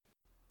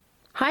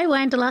Hi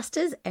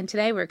Wanderlusters, and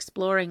today we're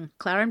exploring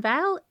Claren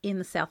Vale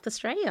in South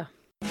Australia.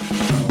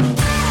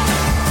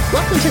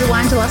 Welcome to the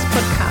Wanderlust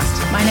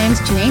podcast. My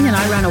name's Janine and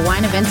I run a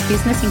wine events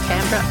business in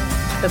Canberra.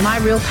 But my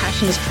real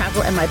passion is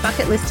travel and my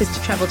bucket list is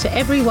to travel to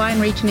every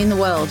wine region in the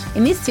world.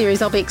 In this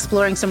series, I'll be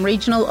exploring some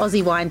regional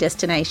Aussie wine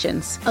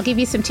destinations. I'll give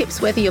you some tips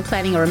whether you're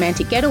planning a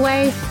romantic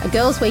getaway, a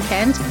girls'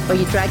 weekend, or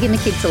you're dragging the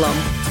kids along.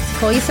 So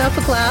pour yourself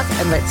a glass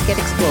and let's get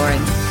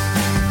exploring.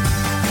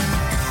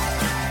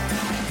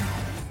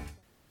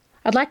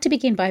 I'd like to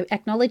begin by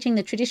acknowledging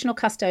the traditional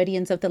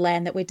custodians of the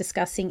land that we're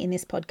discussing in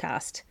this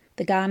podcast,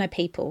 the Kaurna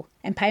people,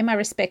 and pay my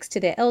respects to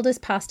their elders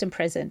past and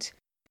present.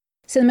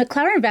 So the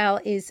McLaren Vale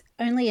is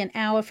only an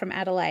hour from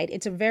Adelaide.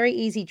 It's a very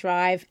easy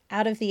drive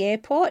out of the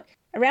airport,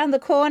 around the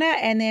corner,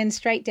 and then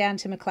straight down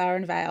to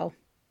McLaren Vale.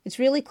 It's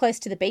really close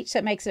to the beach, so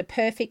it makes it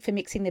perfect for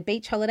mixing the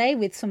beach holiday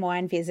with some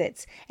wine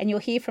visits. And you'll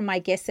hear from my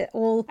guests that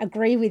all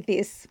agree with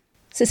this.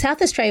 So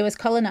South Australia was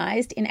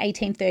colonised in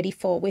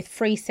 1834 with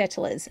free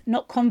settlers,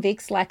 not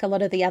convicts like a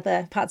lot of the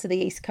other parts of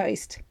the East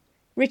Coast.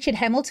 Richard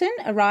Hamilton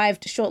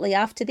arrived shortly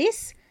after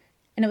this,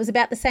 and it was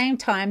about the same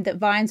time that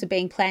vines were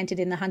being planted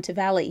in the Hunter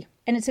Valley.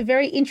 And it's a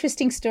very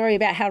interesting story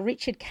about how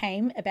Richard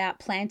came about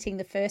planting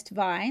the first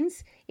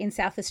vines in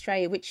South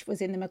Australia, which was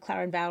in the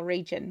McLaren Vale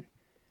region.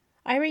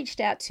 I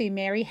reached out to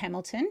Mary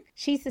Hamilton.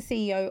 She's the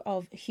CEO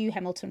of Hugh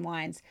Hamilton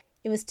Wines.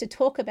 It was to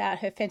talk about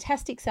her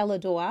fantastic cellar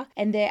door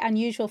and their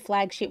unusual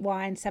flagship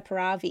wine,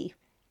 Saperavi.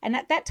 And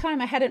at that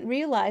time, I hadn't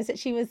realised that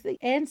she was the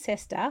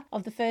ancestor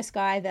of the first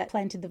guy that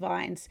planted the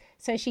vines.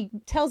 So she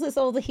tells us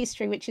all the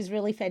history, which is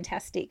really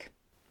fantastic.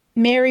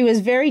 Mary was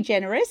very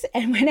generous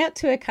and went out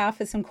to her car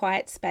for some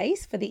quiet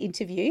space for the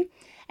interview.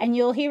 And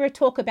you'll hear her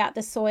talk about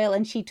the soil,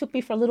 and she took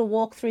me for a little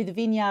walk through the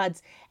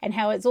vineyards and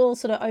how it's all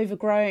sort of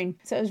overgrown.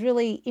 So it was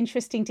really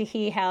interesting to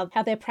hear how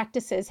their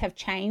practices have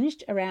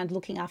changed around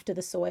looking after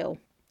the soil.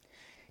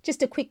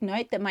 Just a quick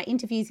note that my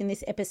interviews in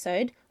this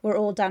episode were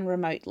all done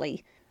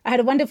remotely. I had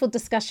a wonderful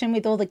discussion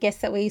with all the guests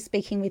that we're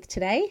speaking with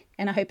today,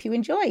 and I hope you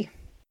enjoy.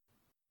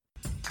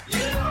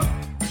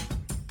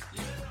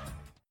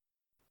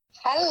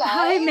 Hello.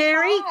 Hi,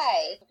 Mary.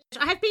 Hi.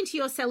 I have been to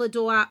your cellar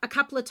door a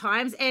couple of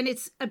times, and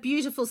it's a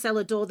beautiful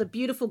cellar door, the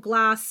beautiful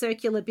glass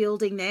circular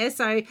building there.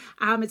 So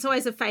it's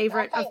always a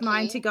favourite of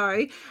mine to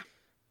go.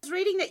 I was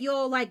reading that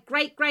your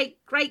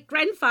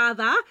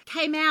great-great-great-grandfather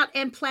came out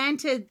and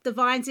planted the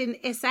vines in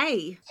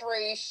SA.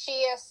 Through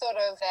sheer sort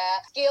of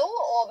skill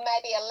or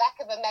maybe a lack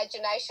of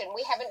imagination,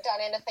 we haven't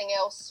done anything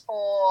else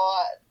for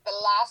the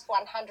last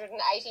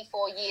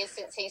 184 years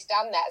since he's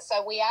done that.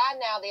 So we are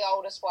now the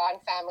oldest wine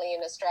family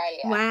in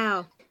Australia.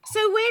 Wow.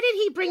 So where did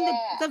he bring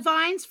the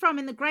vines from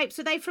and the grapes?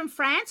 Are they from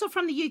France or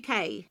from the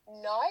UK?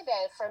 No,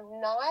 they're from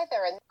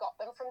neither, and got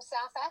them from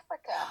South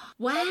Africa.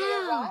 Wow. So he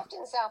arrived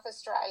in South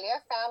Australia,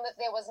 found that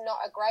there was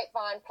not a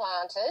grapevine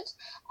planted,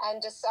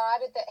 and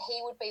decided that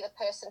he would be the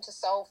person to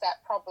solve that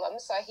problem.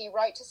 So he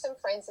wrote to some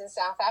friends in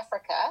South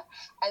Africa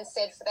and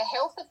said, for the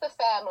health of the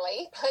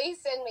family,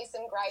 please send me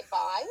some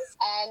grapevines.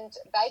 And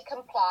they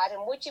complied,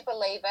 and would you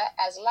believe it,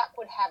 as luck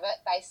would have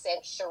it, they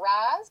sent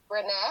Shiraz,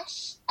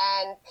 Grenache,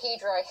 and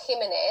Pedro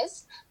Jimenez.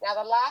 Now,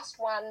 the last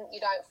one you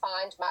don't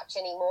find much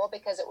anymore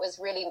because it was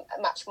really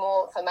much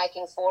more for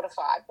making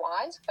fortified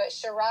wines. But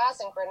Shiraz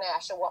and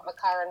Grenache are what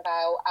McLaren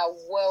Vale are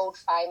world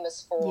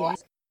famous for.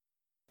 Yes.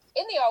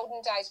 In the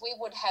olden days, we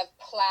would have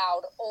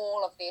ploughed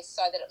all of this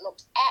so that it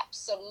looked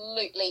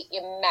absolutely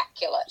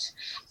immaculate.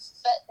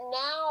 But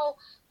now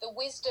the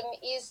wisdom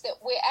is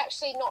that we're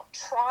actually not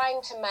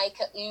trying to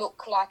make it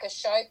look like a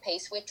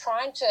showpiece. We're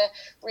trying to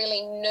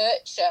really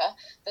nurture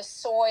the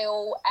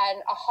soil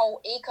and a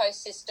whole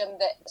ecosystem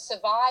that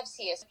survives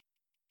here.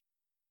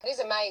 It is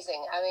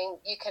amazing. I mean,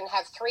 you can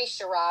have 3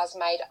 Shiraz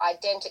made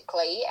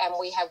identically, and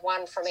we have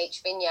one from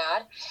each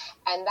vineyard,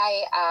 and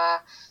they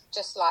are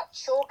just like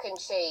chalk and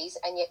cheese,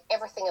 and yet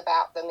everything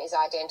about them is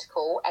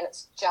identical, and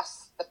it's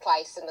just the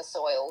place and the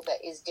soil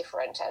that is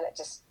different. And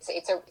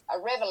it's a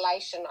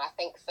revelation, I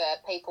think, for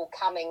people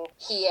coming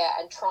here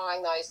and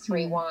trying those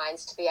 3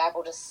 wines, to be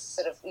able to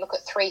sort of look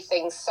at 3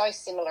 things so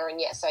similar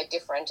and yet so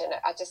different. And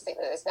I just think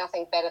that there's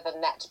nothing better than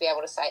that, to be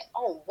able to say,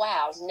 oh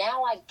wow,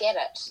 now I get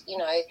it. You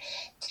know,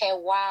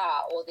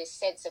 terroir, or this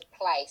sense of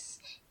place,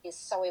 is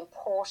so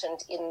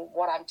important in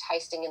what I'm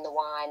tasting in the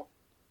wine.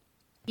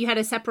 You had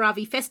a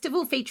Saperavi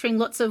festival featuring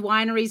lots of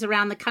wineries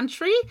around the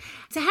country.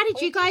 So how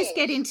did you guys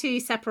get into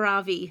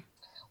Saperavi?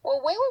 Well,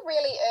 we were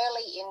really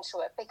early into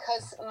it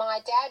because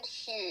my dad,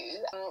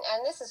 Hugh,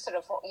 and this is sort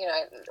of, you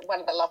know, one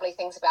of the lovely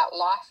things about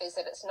life is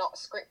that it's not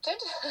scripted.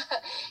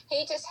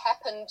 He just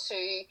happened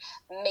to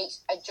meet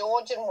a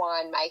Georgian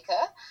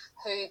winemaker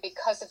who,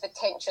 because of the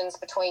tensions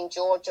between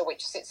Georgia,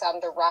 which sits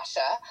under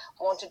Russia,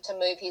 wanted to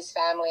move his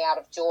family out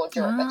of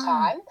Georgia at the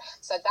time.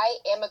 So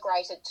they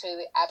emigrated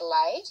to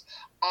Adelaide,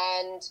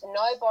 and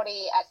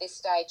nobody at this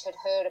stage had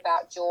heard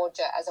about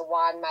Georgia as a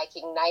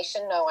winemaking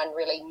nation. No one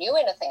really knew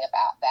anything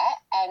about that.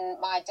 And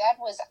my dad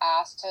was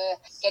asked to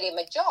get him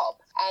a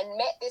job, and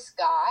met this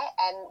guy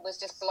and was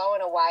just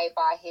blown away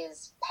by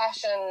his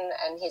passion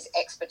and his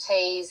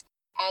expertise.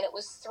 And it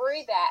was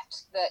through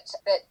that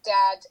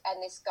Dad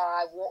and this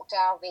guy walked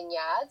our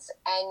vineyards,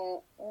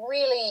 and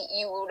really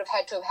you would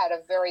have had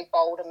a very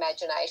bold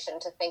imagination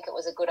to think it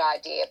was a good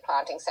idea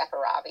planting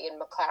Saperavi in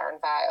McLaren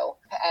Vale.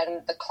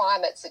 And the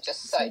climates are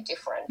just so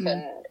different.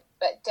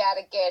 But Dad,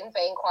 again,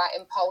 being quite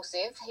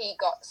impulsive, he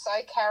got so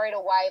carried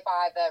away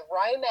by the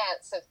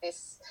romance of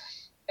this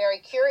very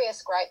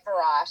curious grape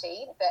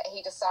variety that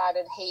he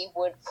decided he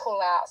would pull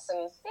out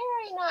some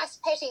very nice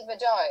Petit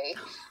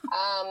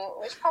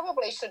Verdot, which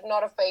probably should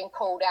not have been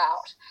pulled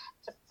out,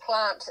 to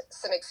plant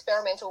some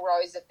experimental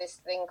rows of this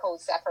thing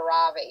called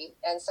Saperavi.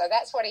 And so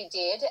that's what he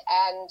did,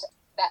 and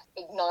that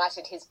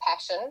ignited his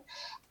passion.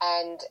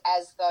 And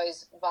as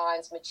those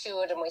vines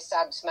matured and we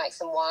started to make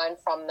some wine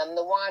from them,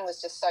 the wine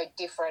was just so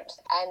different.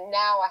 And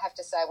now I have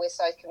to say we're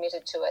so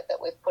committed to it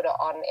that we've put it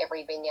on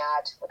every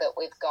vineyard that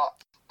we've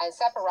got. And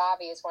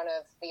Saperavi is one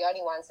of the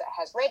only ones that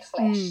has red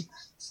flesh.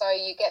 So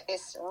you get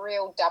this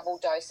real double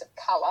dose of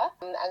colour,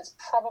 and it's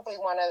probably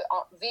one of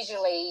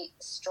visually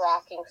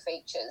striking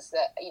features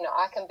that, you know,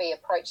 I can be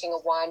approaching a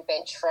wine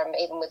bench from,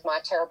 even with my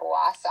terrible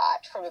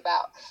eyesight, from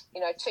about,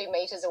 2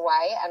 metres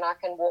away, and I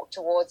can walk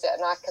towards it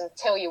and I can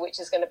tell you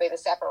which is going to be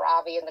the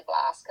Saperavi in the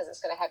glass, because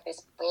it's going to have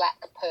this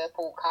black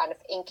purple kind of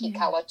inky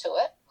colour to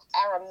it.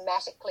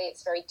 Aromatically,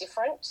 it's very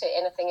different to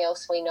anything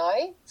else we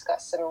know. It's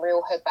got some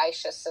real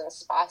herbaceous and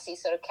spicy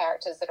sort of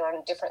characters that are on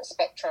a different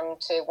spectrum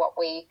to what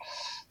we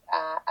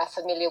are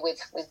familiar with.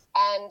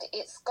 And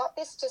it's got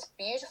this just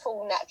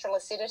beautiful natural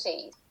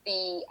acidity.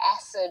 The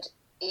acid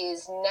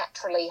is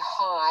naturally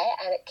high,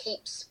 and it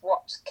keeps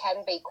what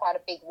can be quite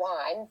a big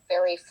wine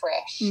very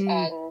fresh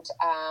and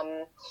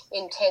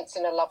intense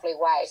in a lovely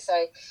way.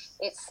 So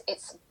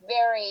it's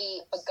very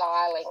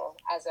beguiling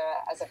as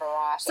a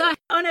variety. So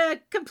on a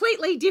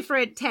completely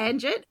different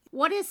tangent,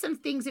 what are some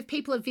things, if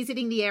people are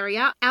visiting the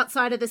area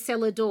outside of the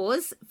cellar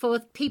doors, for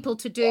people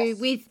to do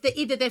with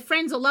either their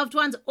friends or loved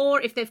ones,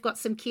 or if they've got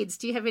some kids?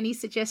 Do you have any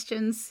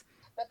suggestions?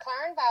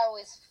 McLaren Vale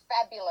is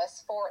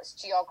fabulous for its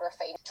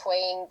geography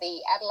between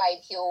the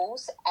Adelaide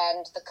Hills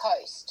and the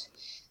coast.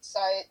 So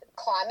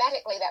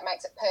climatically that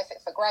makes it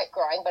perfect for grape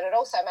growing, but it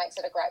also makes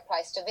it a great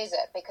place to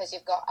visit because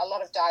you've got a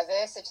lot of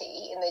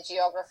diversity in the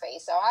geography.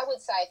 So I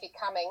would say if you're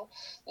coming,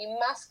 you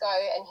must go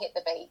and hit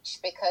the beach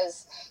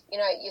because,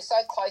 you're so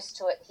close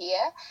to it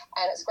here,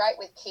 and it's great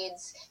with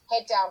kids.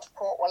 Head down to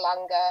Port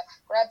Wollonga,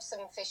 grab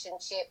some fish and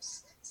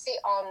chips, sit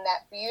on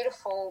that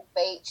beautiful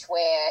beach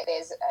where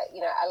there's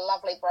a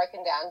lovely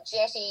broken down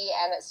jetty,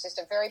 and it's just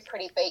a very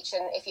pretty beach.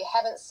 And if you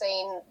haven't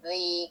seen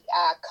the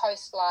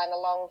coastline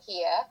along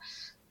here,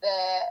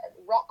 the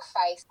rock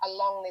face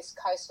along this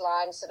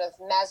coastline, sort of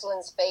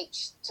Maslin's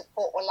Beach to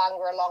Port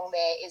Wollonga along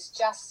there, is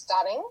just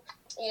stunning.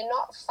 You're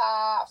not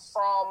far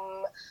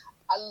from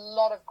a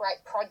lot of great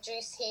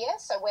produce here,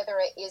 so whether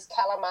it is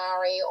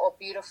calamari or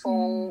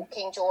beautiful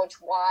King George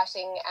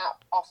whiting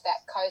out off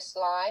that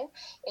coastline,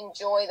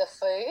 enjoy the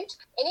food.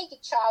 Any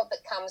child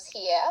that comes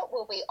here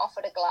will be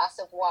offered a glass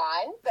of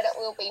wine, but it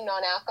will be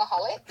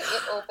non-alcoholic.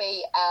 It will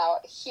be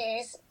our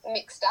Hughes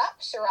mixed up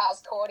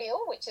Shiraz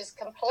cordial, which is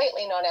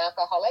completely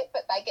non-alcoholic,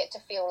 but they get to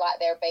feel like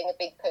they're being a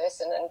big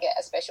person and get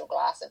a special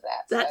glass of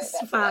that. That's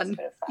fun. Nice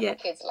bit of fun. Yeah.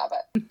 The kids love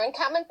it. And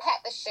come and pat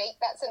the sheep.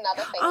 That's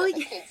another thing that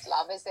the kids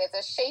love, is there's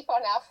a sheep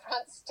on our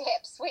front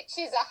steps, which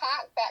is a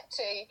hark back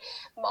to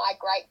my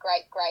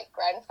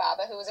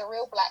great-great-great-grandfather, who was a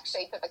real black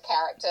sheep of a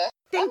character.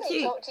 Thank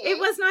you. It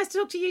was nice to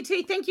talk to you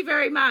too. Thank you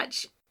very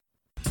much.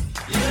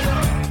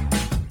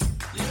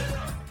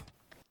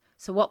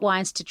 So what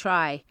wines to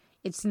try?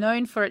 It's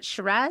known for its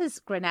Shiraz,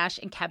 Grenache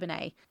and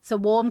Cabernet. It's a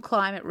warm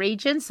climate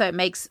region, so it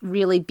makes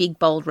really big,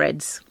 bold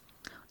reds.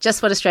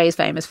 Just what Australia's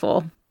famous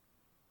for.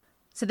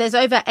 So there's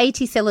over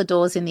 80 cellar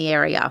doors in the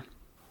area.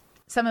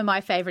 Some of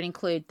my favourite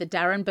include the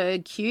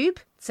D'Arenberg Cube.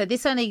 So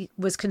this only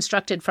was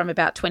constructed from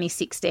about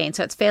 2016,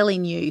 so it's fairly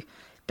new.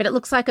 But it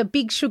looks like a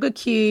big sugar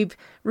cube,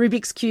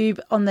 Rubik's Cube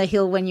on the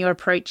hill when you're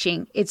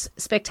approaching. It's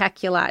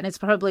spectacular, and it's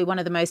probably one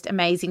of the most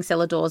amazing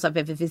cellar doors I've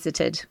ever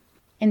visited.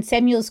 And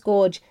Samuel's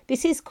Gorge,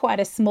 this is quite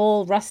a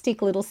small,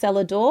 rustic little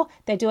cellar door.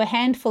 They do a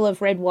handful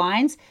of red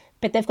wines,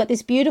 but they've got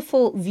this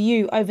beautiful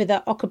view over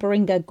the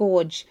Okabaringa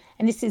Gorge.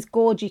 And this is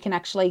gorge you can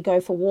actually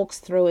go for walks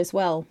through as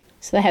well.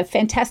 So they have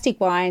fantastic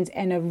wines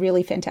and a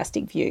really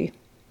fantastic view.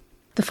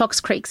 The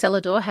Fox Creek cellar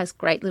door has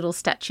great little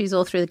statues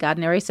all through the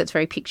garden area, so it's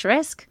very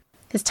picturesque.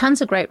 There's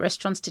tons of great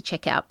restaurants to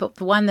check out, but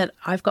the one that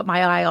I've got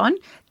my eye on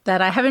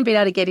that I haven't been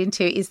able to get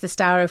into is the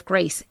Star of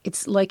Greece.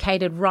 It's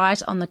located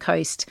right on the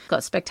coast,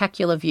 got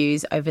spectacular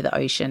views over the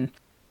ocean.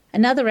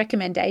 Another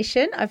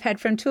recommendation I've had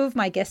from two of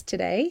my guests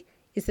today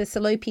is the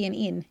Salopian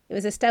Inn. It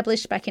was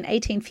established back in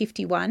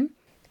 1851.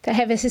 They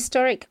have a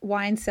historic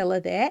wine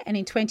cellar there, and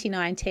in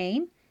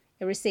 2019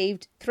 it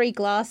received 3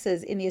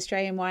 glasses in the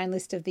Australian Wine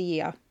List of the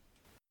Year.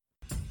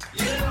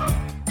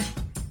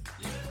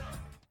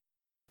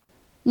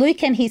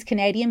 Luke and his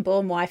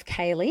Canadian-born wife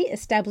Kaylee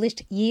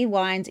established Year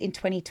Wines in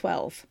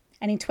 2012,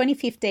 and in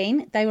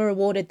 2015 they were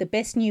awarded the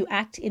Best New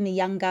Act in the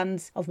Young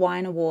Guns of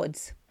Wine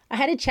Awards. I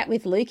had a chat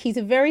with Luke. He's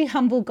a very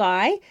humble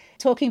guy,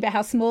 talking about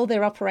how small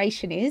their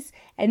operation is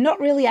and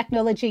not really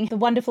acknowledging the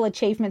wonderful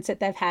achievements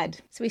that they've had.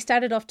 So we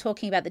started off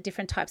talking about the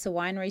different types of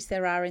wineries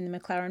there are in the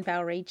McLaren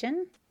Vale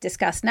region,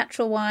 discussed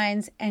natural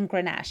wines and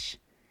Grenache.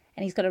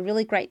 And he's got a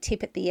really great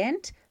tip at the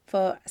end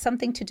for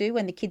something to do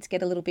when the kids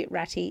get a little bit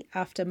ratty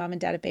after mum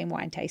and dad have been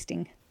wine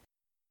tasting.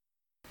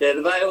 Yeah,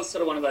 the Vale's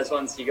sort of one of those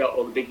ones, you got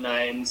all the big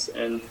names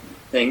and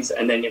things,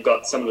 and then you've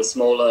got some of the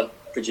smaller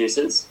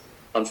producers.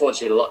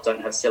 Unfortunately, a lot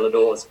don't have cellar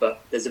doors,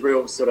 but there's a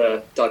real sort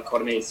of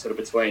dichotomy sort of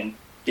between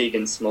big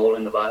and small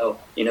in the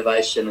Vale,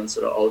 innovation and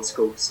sort of old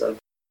school. So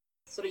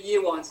sort of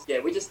year wines,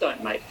 yeah, we just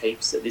don't make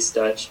heaps at this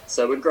stage.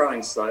 So we're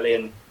growing slowly,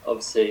 and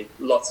obviously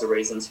lots of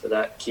reasons for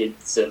that,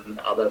 kids and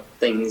other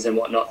things and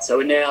whatnot. So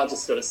we're now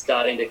just sort of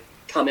starting to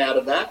come out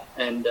of that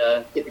and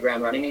hit the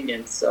ground running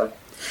again. So.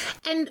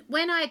 And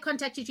when I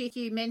contacted you,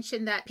 you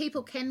mentioned that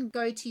people can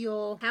go to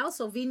your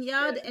house or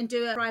vineyard and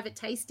do a private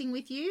tasting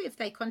with you if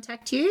they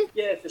contact you.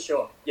 Yeah, for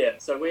sure. Yeah,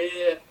 so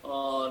we're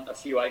on a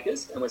few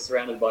acres and we're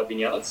surrounded by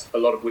vineyards, a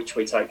lot of which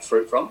we take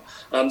fruit from.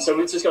 So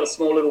we've just got a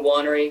small little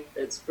winery.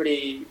 It's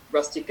pretty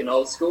rustic and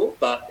old school,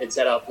 but it's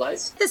at our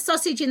place. The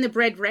sausage in the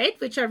bread red,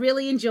 which I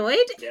really enjoyed.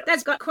 Yeah.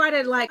 That's got quite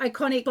a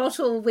iconic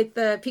bottle with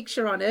the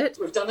picture on it.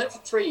 We've done that for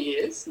 3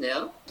 years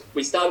now.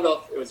 We started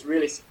off, it was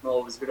really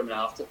small, it was a bit of an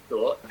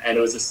afterthought, and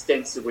it was a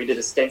stencil. We did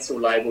a stencil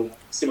label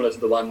similar to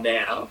the one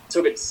now.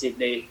 Took it to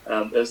Sydney.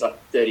 There was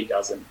like 30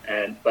 dozen,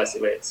 and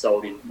basically it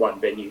sold in one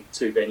venue,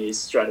 2 venues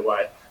straight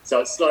away.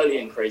 So it's slowly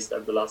increased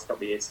over the last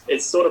couple of years.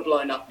 It's sort of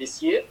blown up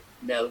this year.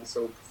 Now it's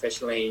all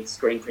professionally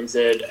screen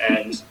printed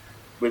and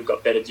we've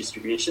got better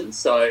distribution.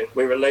 So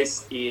we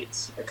released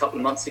it a couple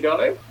of months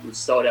ago. We've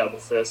sold out the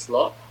first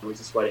lot. We're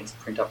just waiting to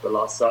print up the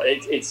last. So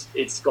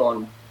it's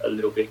gone a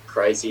little bit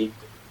crazy.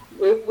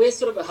 We're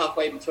sort of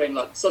halfway between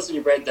like sausage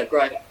and bread. They're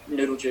great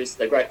noodle juice.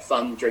 They're great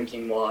fun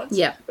drinking wines.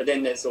 Yeah. But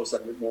then there's also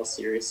the more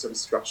serious sort of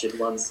structured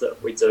ones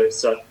that we do.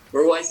 So we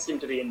always seem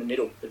to be in the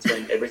middle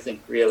between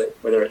everything, really.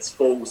 Whether it's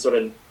full sort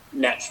of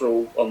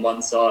natural on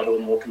one side or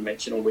more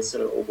conventional, we're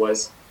sort of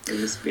always in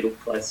this middle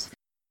place.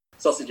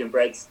 Sausage and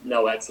bread's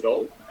no ads at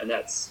all, and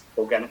that's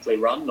organically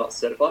run, not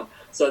certified.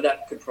 So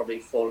that could probably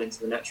fall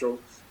into the natural.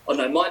 Oh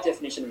no, my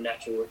definition of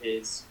natural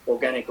is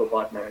organic or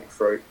bite-marrying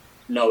fruit.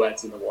 No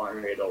ads in the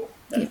winery at all.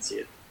 That's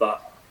it.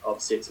 But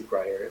obviously it's a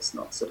grey area, it's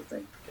not sort of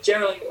thing.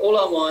 Generally, all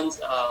our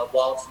wines are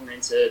wild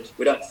fermented.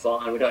 We don't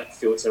fine, we don't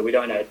filter, we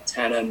don't add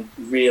tannin.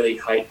 Really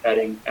hate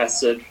adding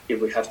acid.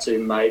 If we have to,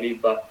 maybe,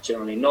 but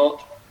generally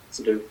not.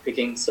 To do with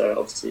picking, so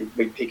obviously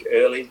we pick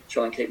early,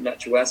 try and keep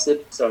natural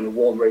acid. So in a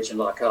warm region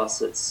like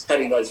us, it's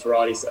having those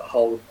varieties that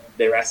hold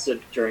their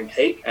acid during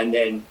heat and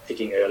then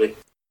picking early.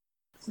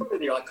 It's probably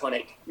the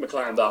iconic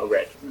McLaren Vale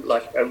red,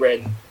 like a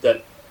red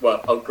that,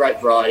 well, a great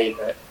variety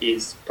that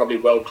is probably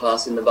world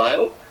class in the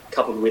Vale,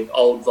 coupled with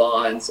old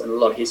vines and a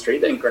lot of history.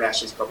 Then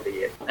Grenache is probably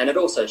it. And it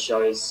also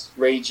shows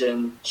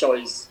region,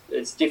 shows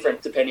it's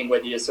different depending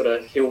whether you're sort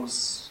of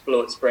hills,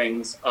 Blewett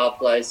Springs, our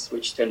place,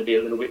 which tend to be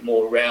a little bit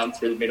more round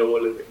through the middle, a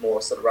little bit more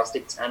sort of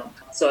rustic tannin.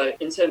 So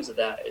in terms of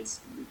that,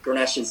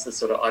 Grenache is the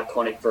sort of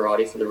iconic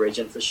variety for the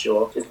region for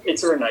sure.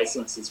 It's a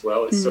renaissance as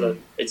well. It's sort of,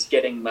 it's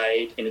getting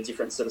made in a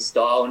different sort of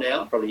style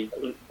now, probably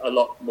a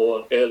lot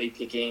more early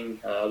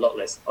picking, a lot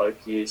less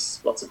oak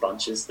use, lots of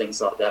bunches,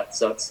 things like that.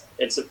 So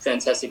it's a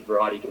fantastic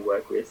variety to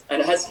work with.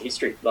 And it has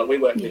history. Like we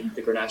work with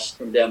the Grenache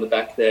from down the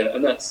back there,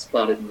 and that's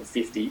planted in the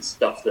 50s,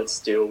 stuff that's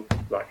still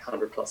like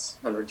 100 plus,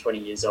 120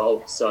 years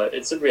old. So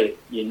it's a really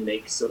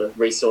unique sort of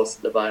resource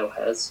that the Vale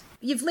has.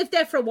 You've lived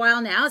there for a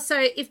while now,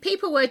 so if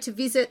people were to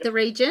visit the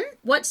region,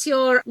 what's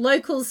your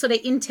local sort of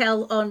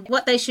intel on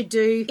what they should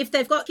do if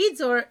they've got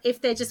kids or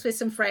if they're just with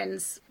some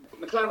friends?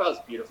 McLaren Vale is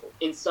beautiful.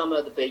 In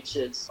summer, the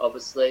beaches,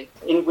 obviously.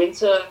 In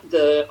winter,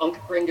 the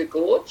Onkaparinga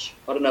Gorge.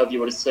 I don't know if you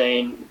would have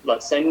seen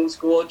like Samuel's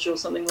Gorge or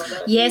something like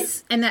that.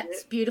 Yes, and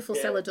that's beautiful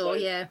cellar door,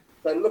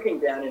 So looking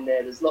down in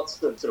there, there's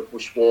lots of sort of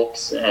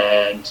bushwalks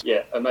and,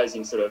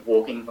 amazing sort of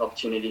walking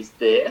opportunities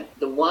there.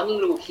 The one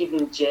little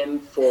hidden gem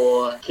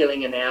for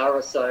killing an hour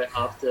or so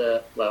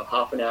after, well,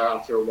 half an hour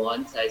after a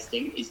wine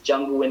tasting is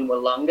Jungle in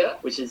Willunga,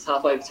 which is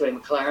halfway between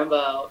McLaren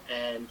Vale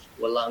and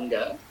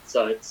Willunga.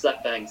 So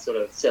slap bang sort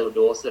of cellar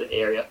door sort of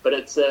area. But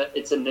it's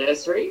a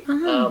nursery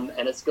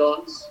and it's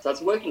got, so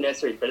it's a working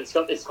nursery, but it's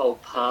got this whole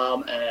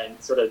palm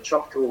and sort of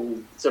tropical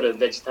sort of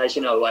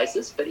vegetation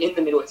oasis. But in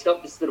the middle, it's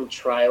got this little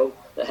trail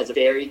that has a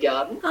fairy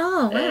garden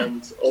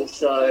and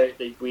also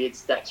the weird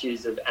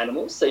statues of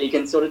animals. So you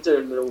can sort of do a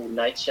little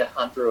nature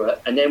hunt through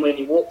it. And then when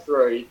you walk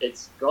through,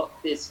 it's got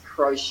this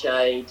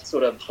crocheted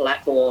sort of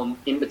platform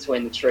in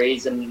between the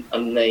trees and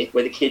underneath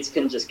where the kids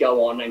can just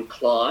go on and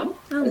climb.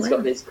 And it's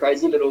got these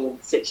crazy little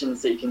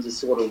sections that you can just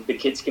sort of, the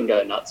kids can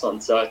go nuts on.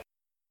 So,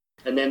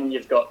 and then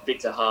you've got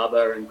Victor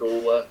Harbour and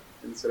Goolwa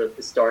and sort of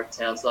historic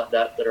towns like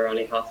that are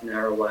only half an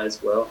hour away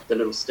as well. The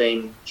little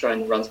steam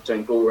train that runs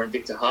between Goolwa and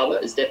Victor Harbour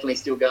is definitely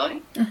still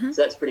going.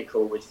 So that's pretty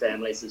cool with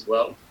families as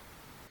well.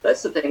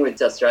 That's the thing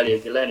with Australia.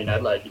 If you land in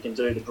Adelaide, you can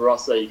do the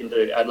Barossa, you can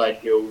do Adelaide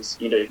Hills,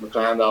 you can do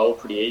McLaren Vale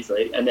pretty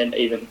easily. And then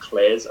even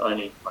Clare's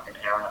only like an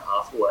hour and a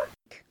half away.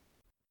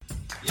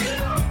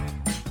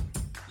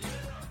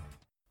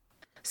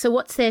 So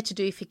what's there to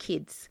do for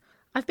kids?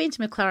 I've been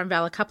to McLaren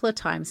Vale a couple of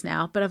times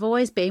now, but I've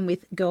always been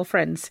with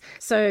girlfriends.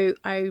 So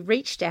I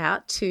reached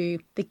out to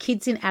the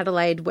Kids in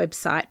Adelaide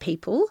website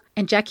people,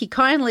 and Jackie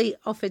kindly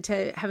offered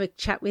to have a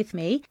chat with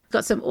me.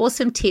 Got some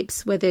awesome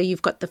tips, whether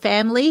you've got the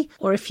family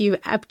or if you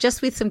are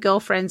just with some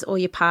girlfriends or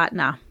your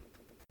partner.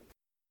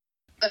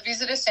 The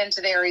visitor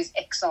centre there is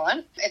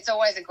excellent. It's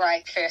always a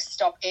great first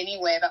stop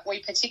anywhere, but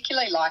we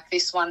particularly like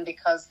this one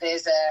because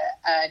there's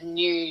a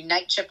new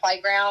nature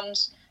playground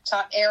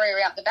type area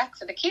out the back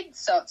for the kids.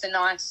 So it's a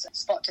nice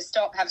spot to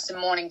stop, have some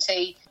morning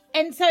tea.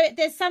 And so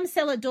there's some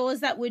cellar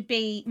doors that would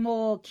be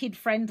more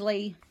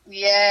kid-friendly.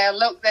 Yeah,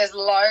 look, there's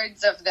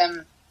loads of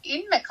them.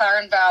 In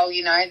McLaren Vale,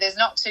 you know, there's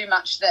not too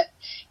much that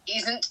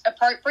isn't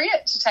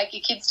appropriate to take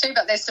your kids to,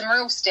 but there's some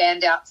real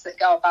standouts that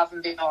go above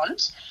and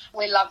beyond.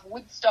 We love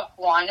Woodstock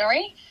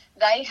Winery.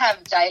 They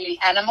have daily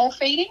animal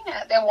feeding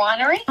at their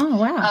winery. Oh,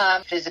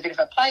 wow. There's a bit of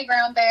a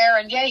playground there,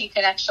 and, yeah, you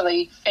can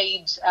actually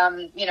feed,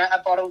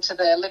 a bottle to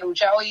the little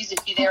Joeys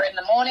if you're there in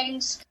the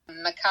mornings.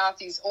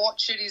 McCarthy's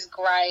Orchard is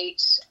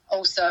great.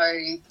 Also,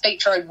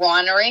 Beach Road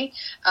Winery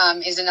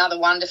is another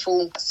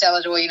wonderful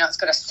cellar door. You know, it's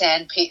got a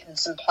sand pit and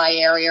some play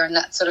area and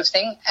that sort of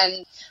thing.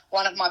 And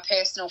one of my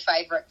personal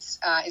favourites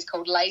is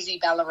called Lazy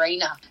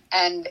Ballerina,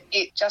 and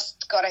it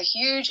just got a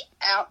huge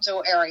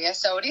outdoor area,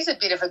 so it is a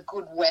bit of a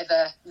good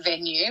weather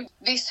venue.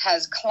 This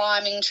has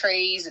climbing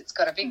trees. It's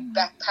got a big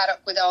back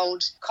paddock with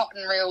old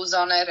cotton reels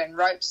on it and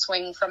rope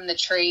swing from the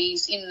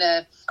trees. In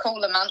the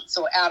cooler months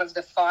or out of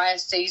the fire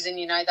season,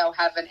 you know, they'll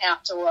have an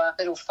outdoor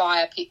little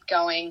fire pit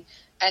going.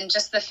 And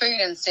just the food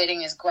and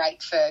setting is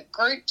great for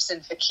groups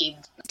and for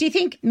kids. Do you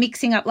think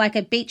mixing up like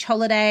a beach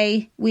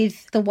holiday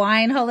with the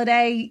wine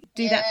holiday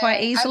do that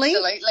quite easily?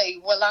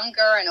 Absolutely.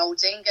 Wollonga and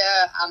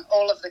Aldinga,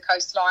 all of the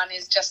coastline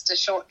is just a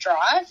short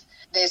drive.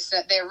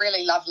 They're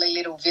really lovely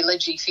little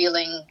villagey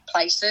feeling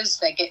places.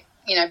 They get,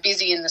 you know,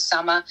 busy in the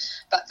summer,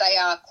 but they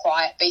are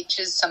quiet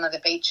beaches. Some of the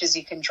beaches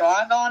you can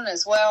drive on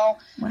as well.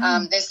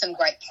 Wow. There's some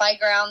great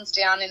playgrounds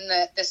down in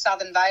the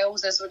Southern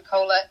Vales, as we'd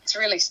call it. It's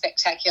really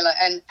spectacular,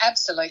 and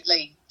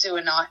absolutely do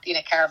a night in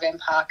a caravan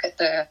park at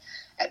the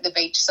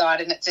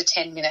beachside, and it's a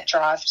 10-minute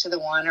drive to the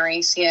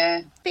wineries,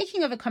 yeah.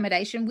 Speaking of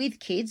accommodation with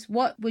kids,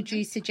 what would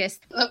you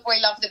suggest? Look, we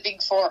love the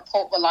Big Four at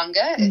Port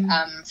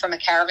Wollonga. From a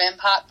caravan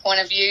park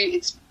point of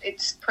view,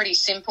 it's pretty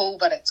simple,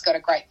 but it's got a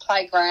great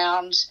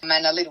playground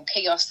and a little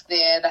kiosk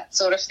there, that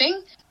sort of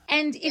thing.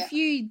 And if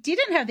you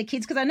didn't have the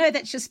kids, because I know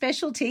that's your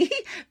specialty,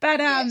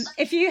 but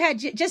if you had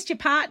just your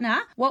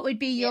partner, what would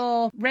be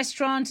your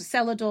restaurant,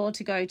 cellar door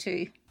to go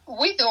to?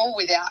 With or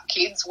without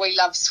kids, we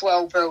love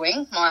Swell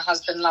Brewing. My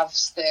husband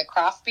loves the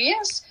craft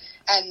beers,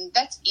 and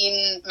that's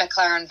in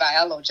McLaren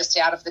Vale or just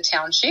out of the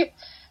township.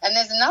 And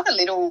there's another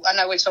little, I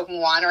know we're talking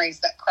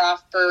wineries, that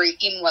craft brewery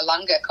in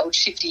Wollonga called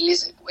Shifty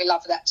Lizard. We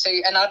love that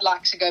too. And I'd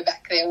like to go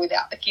back there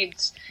without the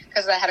kids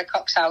because they had a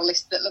cocktail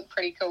list that looked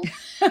pretty cool.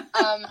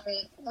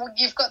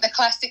 You've got the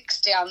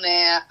classics down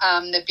there,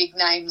 the big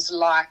names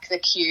like the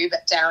Cube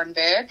at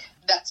Darrenberg.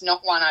 That's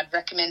not one I'd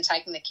recommend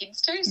taking the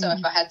kids to. So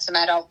if I had some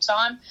adult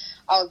time,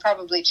 I would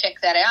probably check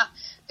that out.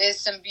 There's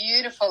some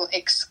beautiful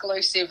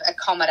exclusive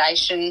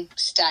accommodation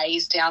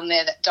stays down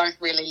there that don't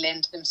really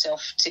lend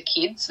themselves to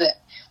kids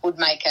that would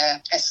make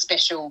a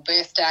special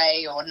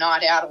birthday or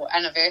night out or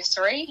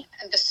anniversary.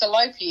 And the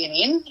Salopian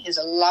Inn is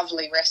a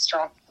lovely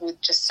restaurant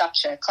with just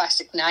such a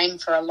classic name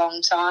for a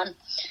long time.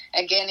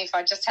 Again, if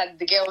I just had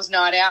the girls'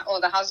 night out or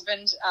the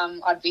husband,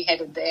 I'd be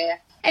headed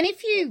there. And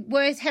if you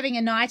were having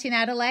a night in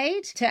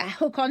Adelaide to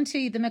hook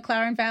onto the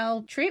McLaren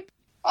Vale trip?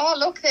 Oh,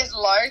 look, there's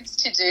loads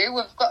to do.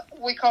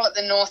 We call it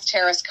the North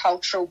Terrace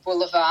Cultural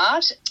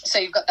Boulevard. So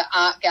you've got the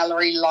art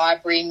gallery,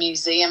 library,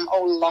 museum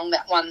all along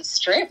that one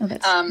strip.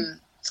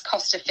 It's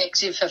cost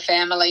effective for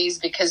families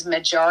because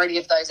majority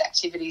of those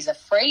activities are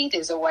free.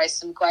 There's always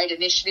some great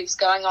initiatives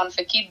going on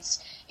for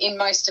kids in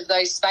most of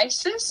those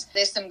spaces.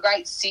 There's some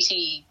great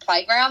city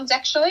playgrounds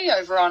actually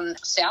over on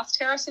South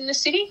Terrace in the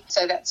city,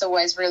 so that's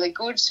always really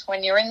good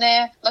when you're in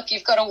there. Look,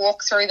 you've got to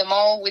walk through the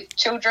mall with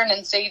children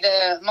and see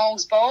the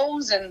mole's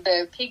balls and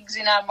the pigs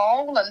in our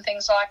mole and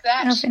things like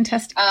that. Oh,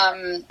 fantastic.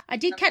 I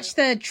did catch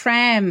the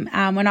tram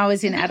when I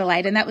was in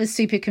Adelaide, and that was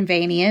super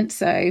convenient.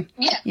 So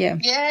yeah,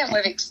 and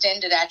we've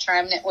extended our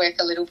tram network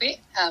a little bit.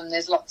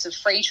 There's lots of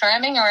free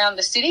tramming around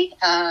the city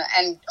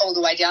and all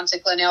the way down to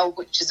Glenelg,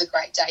 which is a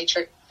great day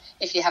trip.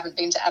 If you haven't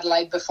been to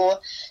Adelaide before,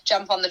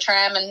 jump on the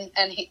tram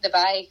and hit the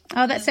bay.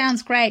 Oh, that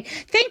sounds great.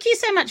 Thank you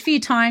so much for your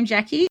time,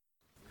 Jackie.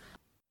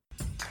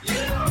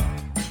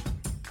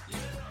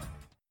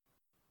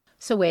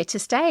 So where to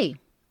stay?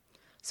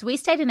 So we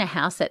stayed in a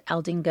house at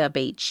Aldinga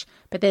Beach,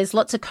 but there's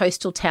lots of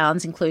coastal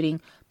towns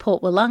including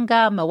Port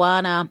Wollonga,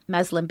 Moana,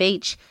 Maslin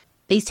Beach.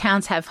 These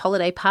towns have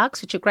holiday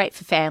parks, which are great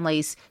for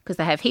families because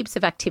they have heaps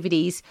of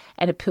activities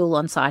and a pool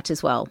on site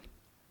as well.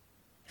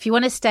 If you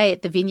want to stay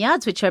at the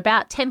vineyards, which are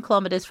about 10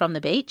 kilometres from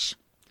the beach,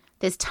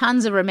 there's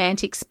tons of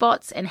romantic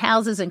spots and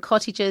houses and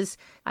cottages.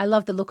 I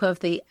love the look of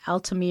the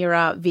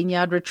Altamira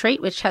Vineyard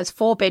Retreat, which has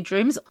 4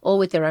 bedrooms, all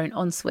with their own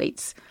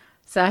en-suites.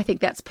 So I think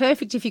that's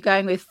perfect if you're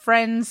going with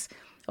friends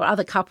or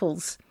other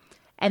couples.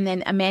 and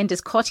then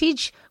Amanda's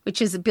Cottage,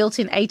 which is built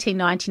in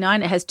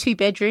 1899. It has 2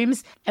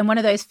 bedrooms and one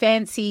of those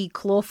fancy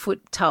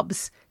clawfoot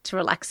tubs to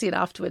relax in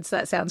afterwards.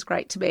 That sounds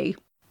great to me.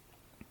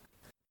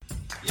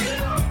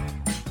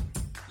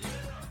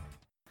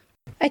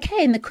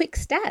 Okay, and the quick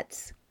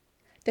stats.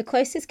 The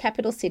closest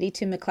capital city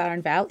to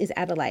McLaren Vale is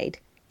Adelaide.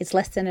 It's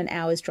less than an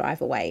hour's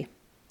drive away.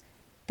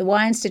 The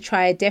wines to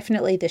try are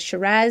definitely the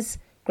Shiraz,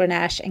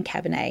 Grenache and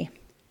Cabernet.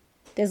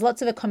 There's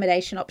lots of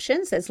accommodation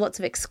options. There's lots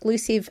of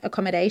exclusive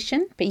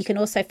accommodation, but you can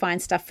also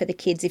find stuff for the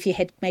kids if you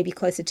head maybe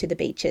closer to the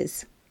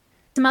beaches.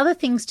 Some other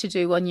things to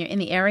do when you're in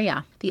the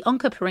area. The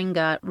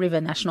Onkaparinga River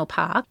National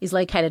Park is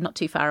located not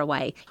too far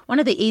away. One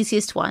of the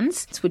easiest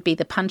ones would be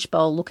the Punch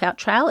Bowl Lookout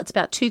Trail. It's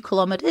about 2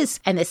 kilometres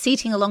and there's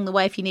seating along the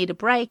way if you need a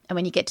break. And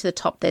when you get to the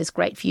top, there's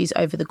great views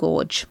over the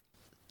gorge.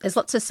 There's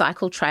lots of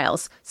cycle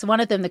trails. So one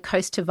of them, the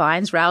Coast to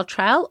Vines Rail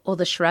Trail or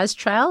the Shiraz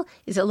Trail,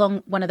 is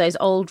along one of those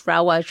old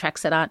railway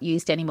tracks that aren't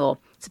used anymore.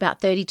 It's about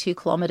 32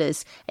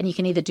 kilometres and you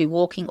can either do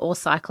walking or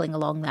cycling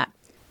along that.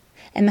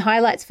 And the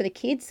highlights for the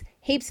kids,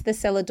 heaps of the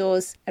cellar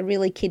doors are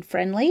really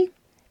kid-friendly.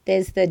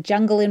 There's the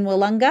jungle in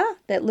Wollonga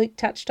that Luke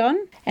touched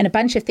on and a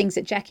bunch of things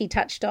that Jackie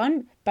touched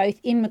on, both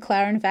in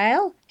McLaren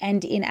Vale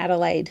and in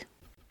Adelaide.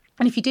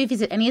 And if you do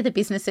visit any of the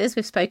businesses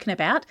we've spoken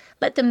about,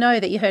 let them know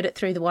that you heard it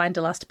through the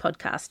Wine-Deluster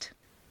podcast.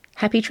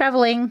 Happy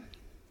travelling!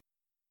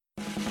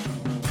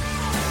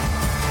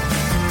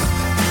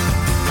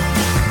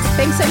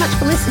 Thanks so much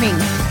for listening.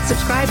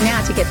 Subscribe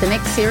now to get the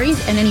next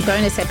series and any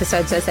bonus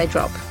episodes as they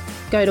drop.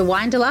 Go to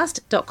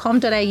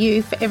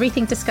winedeluster.com.au for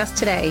everything discussed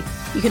today.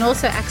 You can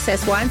also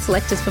access Wine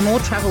Selectors for more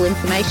travel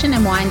information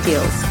and wine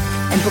deals,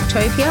 and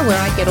Booktopia,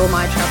 where I get all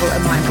my travel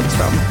and wine books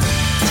from.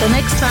 Till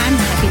next time,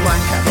 happy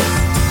wine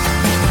travels.